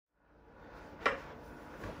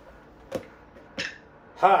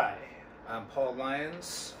Hi, I'm Paul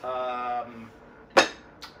Lyons.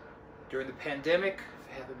 During the pandemic,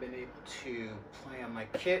 I haven't been able to play on my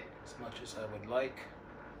kit as much as I would like.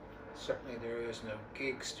 Certainly there is no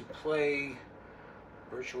gigs to play.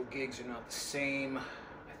 Virtual gigs are not the same.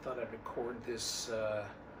 I thought I'd record this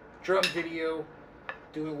drum video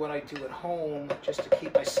doing what I do at home just to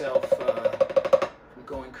keep myself from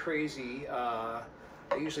going crazy. I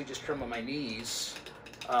usually just drum on my knees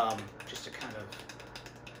just to kind of,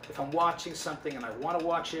 if I'm watching something and I want to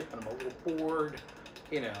watch it, but I'm a little bored,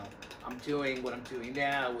 you know, I'm doing what I'm doing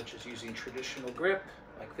now, which is using traditional grip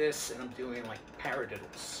like this, and I'm doing like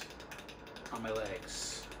paradiddles on my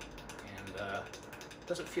legs. And it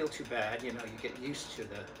doesn't feel too bad, you know, you get used to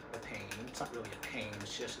the pain. It's not really a pain,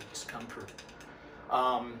 it's just a discomfort.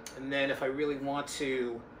 And then if I really want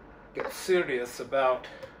to get serious about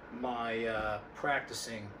my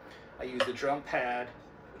practicing, I use the Drumpad,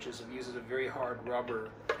 which uses a very hard rubber.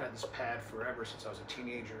 I've had this pad forever since I was a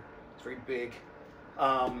teenager. It's very big.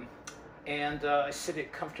 And I sit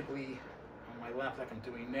it comfortably on my lap like I'm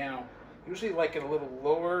doing now. Usually like it a little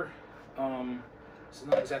lower. It's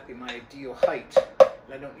not exactly my ideal height.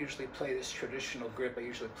 And I don't usually play this traditional grip. I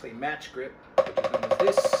usually play match grip, which is known as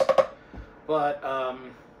this. But I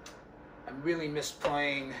really miss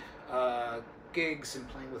playing gigs and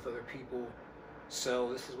playing with other people.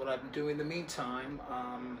 So this is what I've been doing in the meantime.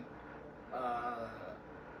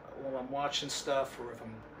 While I'm watching stuff, or if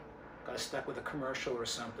I'm got stuck with a commercial or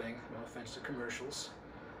something, no offense to commercials,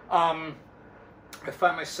 I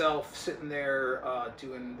find myself sitting there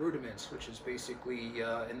doing rudiments, which is basically,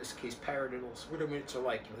 in this case, paradiddles. Rudiments are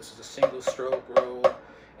like, you know, this is a single stroke roll,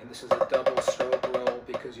 and this is a double stroke roll,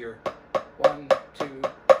 because you're 1, 2,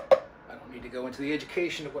 I don't need to go into the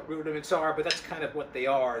education of what rudiments are, but that's kind of what they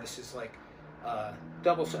are. This is like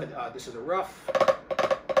double, this is a rough.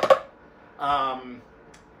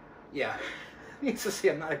 Yeah, needs to say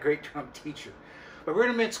I'm not a great drum teacher, but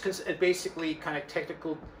rudiments basically kind of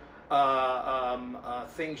technical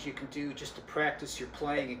things you can do just to practice your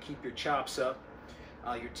playing and keep your chops up,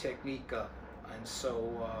 your technique up. And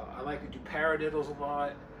so I like to do paradiddles a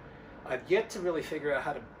lot. I've yet to really figure out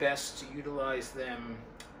how to best utilize them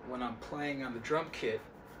when I'm playing on the drum kit,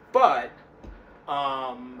 but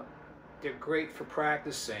they're great for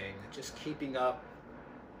practicing, just keeping up,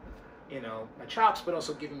 you know, my chops, but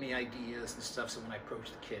also giving me ideas and stuff, so when I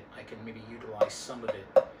approach the kit, I can maybe utilize some of it.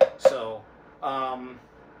 So,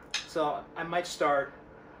 so I might start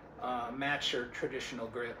match or traditional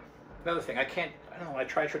grip. Another thing, I don't know, I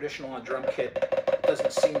try traditional on drum kit, it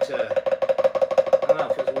doesn't seem to, I don't know,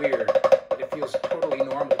 it feels weird, but it feels totally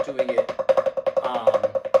normal doing it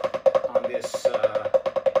on this,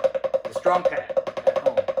 this drum pad at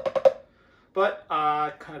home. But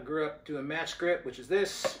I kind of grew up doing match grip, which is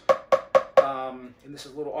this. And this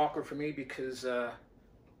is a little awkward for me because I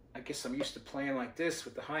guess I'm used to playing like this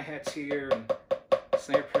with the hi-hats here and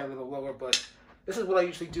snare pad a little lower, but this is what I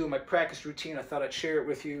usually do in my practice routine. I thought I'd share it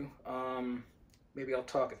with you. Maybe I'll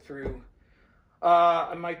talk it through.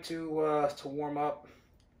 I might do, to warm up,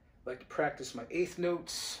 I like to practice my eighth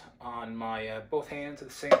notes on my both hands at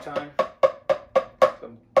the same time.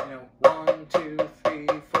 So, you know, 1, 2, 3,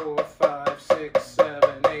 4, 5, 6,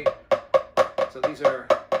 7, 8. So these are,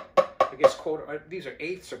 I guess, these are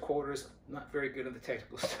eighths or quarters. I'm not very good at the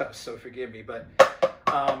technical stuff, so forgive me. But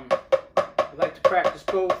I like to practice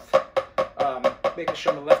both, making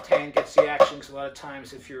sure my left hand gets the action. Because a lot of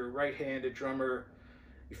times, if you're a right-handed drummer,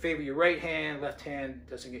 you favor your right hand. Left hand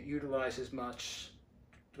doesn't get utilized as much.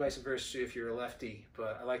 Vice versa if you're a lefty.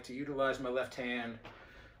 But I like to utilize my left hand.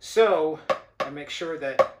 So I make sure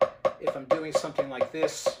that if I'm doing something like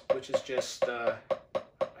this, which is just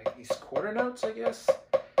like these quarter notes, I guess,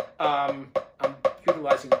 I'm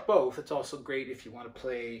utilizing both. It's also great if you want to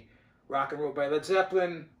play Rock and Roll by Led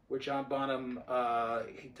Zeppelin, where John Bonham,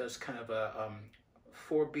 he does kind of a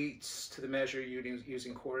 4 beats to the measure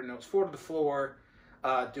using quarter notes, 4 to the floor,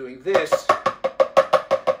 doing this,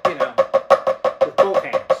 you know, with both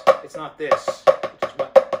hands. It's not this, which is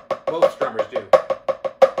what most drummers do.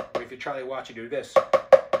 Or if you're Charlie Watts, you do this.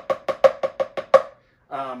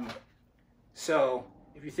 So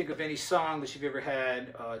if you think of any song that you've ever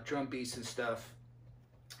had, drum beats and stuff,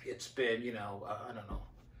 it's been, you know, I don't know,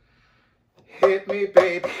 hit me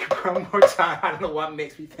baby one more time. I don't know what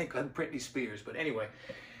makes me think of Britney Spears, but anyway,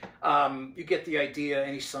 you get the idea.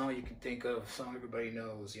 Any song you can think of, song everybody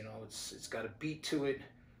knows, you know, it's got a beat to it.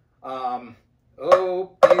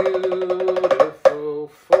 Oh, beautiful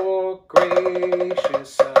for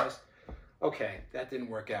gracious eyes. Okay, that didn't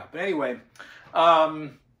work out, but anyway,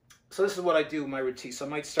 so this is what I do in my routine. So I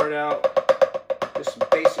might start out Just some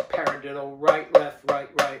basic paradiddle, right, left,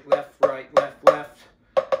 left, left, left.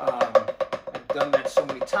 I've done that so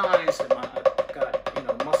many times that I've got, you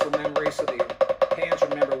know, muscle memory, so the hands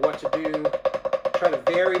remember what to do. Try to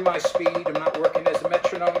vary my speed. I'm not working as a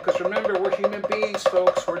metronome, because remember, we're human beings,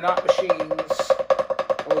 folks. We're not machines.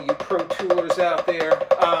 All you pro toolers out there.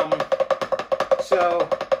 So,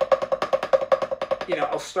 you know,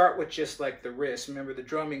 I'll start with just like the wrist. Remember, the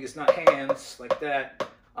drumming is not hands like that.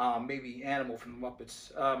 Maybe Animal from the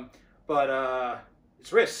Muppets. But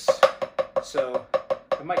it's wrists. So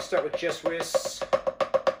I might start with just wrists.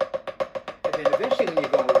 And then eventually when you're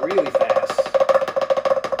going really fast,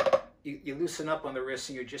 you loosen up on the wrists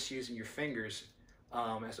and you're just using your fingers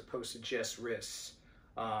as opposed to just wrists.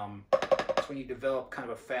 That's when you develop kind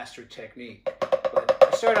of a faster technique. But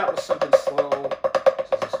I start out with something slow.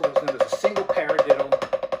 This is what's known as a single paradiddle.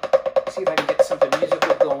 See if I can get something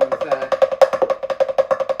musical going with that.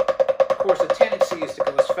 Of course, the tendency is to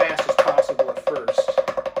go as fast as possible at first.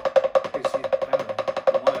 Because you, I don't know,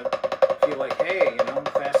 you want to feel like, hey, you know, I'm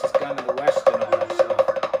the fastest gun in the West and all that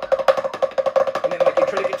stuff. And then, like, you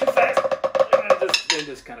try to get too fast, and it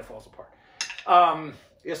just kind of falls apart.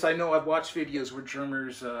 Yes, I know I've watched videos where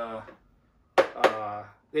drummers,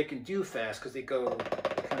 they can do fast because they kind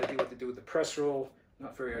of do what they do with the press roll.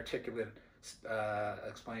 Not very articulate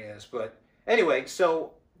explaining this, but anyway,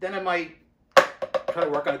 so then I might try to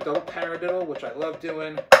work on a double paradiddle, which I love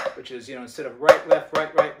doing, which is, you know, instead of right, left,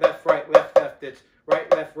 left, left, left, it's right,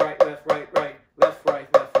 left, left, left, left,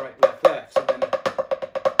 left. So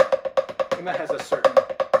then that has a certain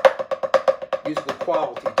musical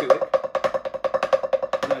quality to it.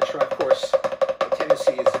 And I try, of course, the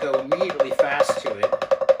tendency is to go immediately fast to it,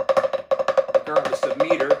 regardless of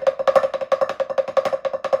meter.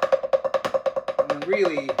 And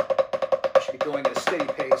really, I should be going at a steady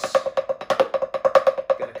pace.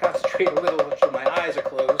 Gotta concentrate a little, make sure my eyes are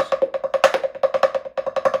closed.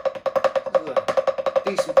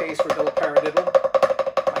 This is a decent pace for double paradiddle.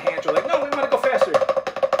 My hands are like, no, we want to go faster.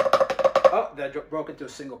 Oh, that broke into a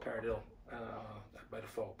single paradiddle by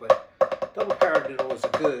default. But double paradiddle is a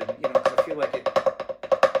good, you know, because I feel like it.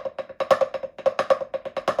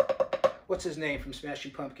 What's his name from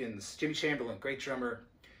Smashing Pumpkins? Jimmy Chamberlain, great drummer.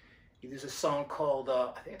 There's a song called,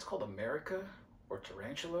 I think it's called America or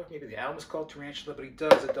Tarantula. Maybe the album is called Tarantula, but he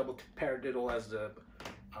does a double paradiddle as the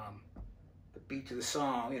beat to the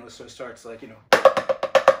song. You know, so it starts like, you know.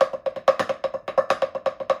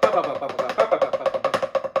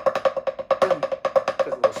 It's a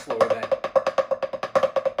little slower than.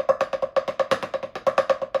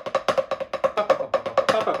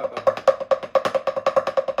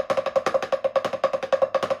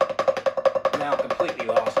 Now I'm completely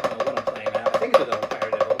lost. I don't know what I'm playing now. I think it's a double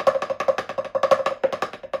paradiddle.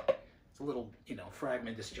 It's a little, you know,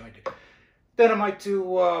 fragment disjointed. Then I might do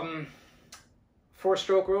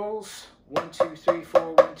 4-stroke rolls. 1, 2, 3,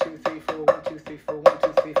 4. 1, 2, 3, 4. 1, 2, 3, 4. 1,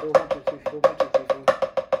 2, 3, 4. 1, 2, 3, 4. 1, 2, 3, 4.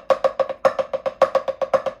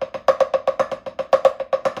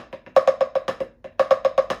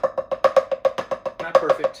 Not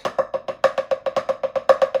perfect.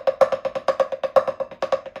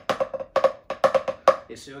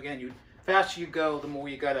 Yeah, so again, the faster you go, the more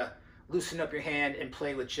you gotta loosen up your hand and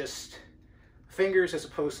play with just fingers as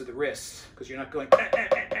opposed to the wrists, because you're not going.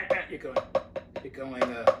 You're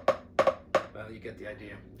going. Well, you get the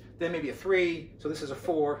idea. Then maybe a 3. So this is a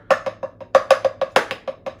 4.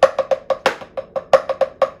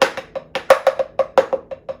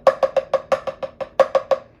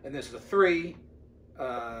 And this is a 3.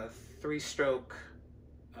 3-stroke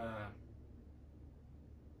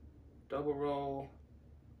double roll,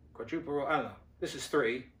 quadruple roll. I don't know. This is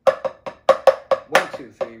 3. 1,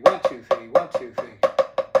 2, 3. 1, 2, 3. 1, 2, 3.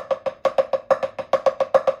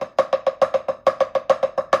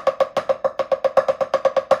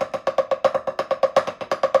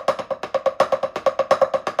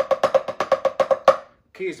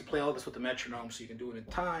 Key is to play all this with the metronome, so you can do it in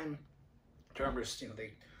time. Drummers, you know,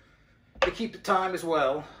 they keep the time as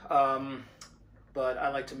well, but I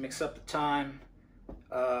like to mix up the time.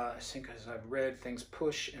 I think, as I've read, things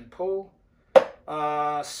push and pull.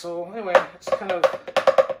 So anyway, it's kind of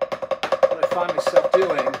what I find myself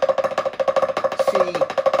doing. See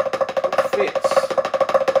what fits.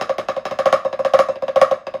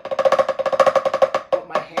 What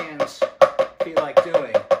my hands feel like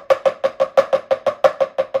doing.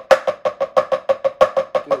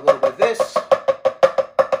 Do a little bit of this.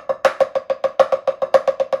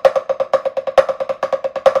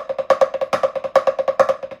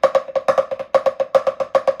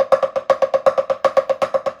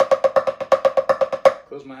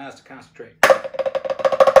 Close my eyes to concentrate.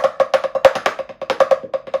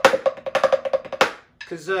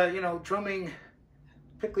 Because, you know, drumming,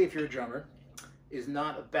 particularly if you're a drummer, is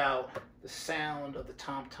not about the sound of the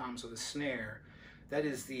tom-toms or the snare. That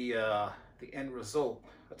is the end result.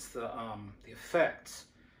 That's the effects.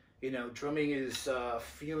 You know, drumming is a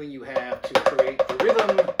feeling you have to create the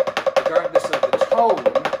rhythm, regardless of the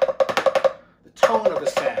tone of the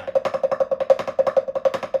sound.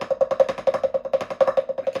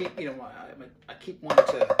 I keep wanting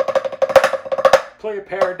to play a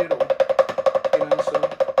paradiddle, you know, so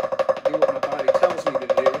do what my body tells me to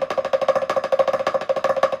do.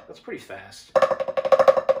 That's pretty fast.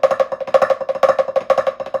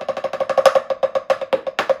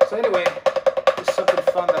 So anyway, just something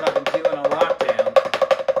fun that I've been doing on lockdown.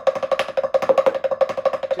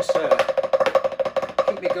 Just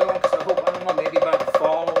keep me going, because I hope, I don't know, maybe by the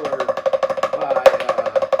fall or by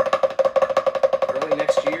early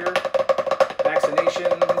next year,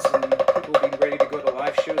 vaccinations and people will be ready to go to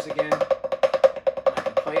live shows again. I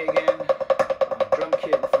can play again on a drum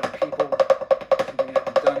kit in front of people, something I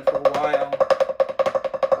haven't done for a while.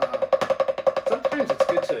 Sometimes it's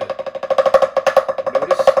good to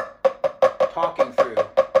notice talking through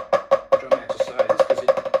drum exercises because it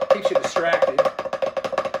keeps you distracted.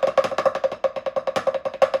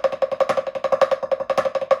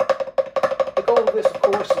 The goal of this, of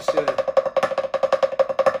course, is to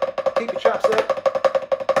keep your chops up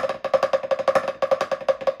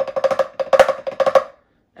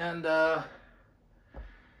and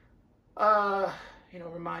you know,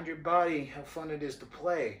 remind your body how fun it is to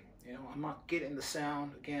play. You know, I'm not getting the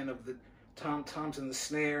sound again of the tom-toms and the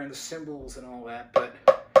snare and the cymbals and all that, but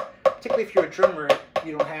particularly if you're a drummer,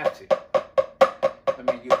 you don't have to. I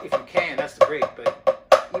mean, if you can, that's great, but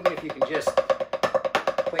even if you can just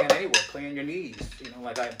play on anywhere, play on your knees, you know,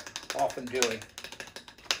 like I'm often doing.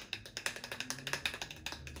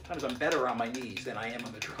 Sometimes I'm better on my knees than I am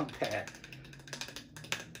on the drum pad.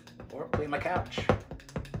 Or play on my couch.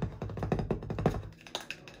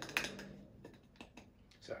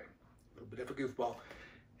 Sorry, a little bit of a goofball.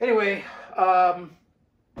 Anyway,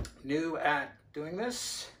 new at doing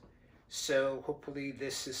this, so hopefully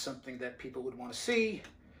this is something that people would want to see,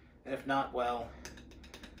 and if not, well,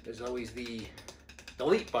 there's always the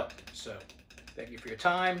delete button. So thank you for your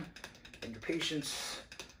time and your patience.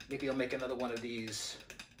 Maybe I'll make another one of these,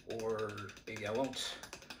 or maybe I won't.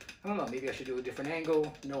 I don't know, maybe I should do a different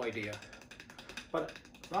angle, no idea. But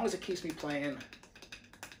as long as it keeps me playing,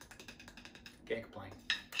 can't complain.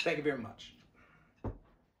 Thank you very much.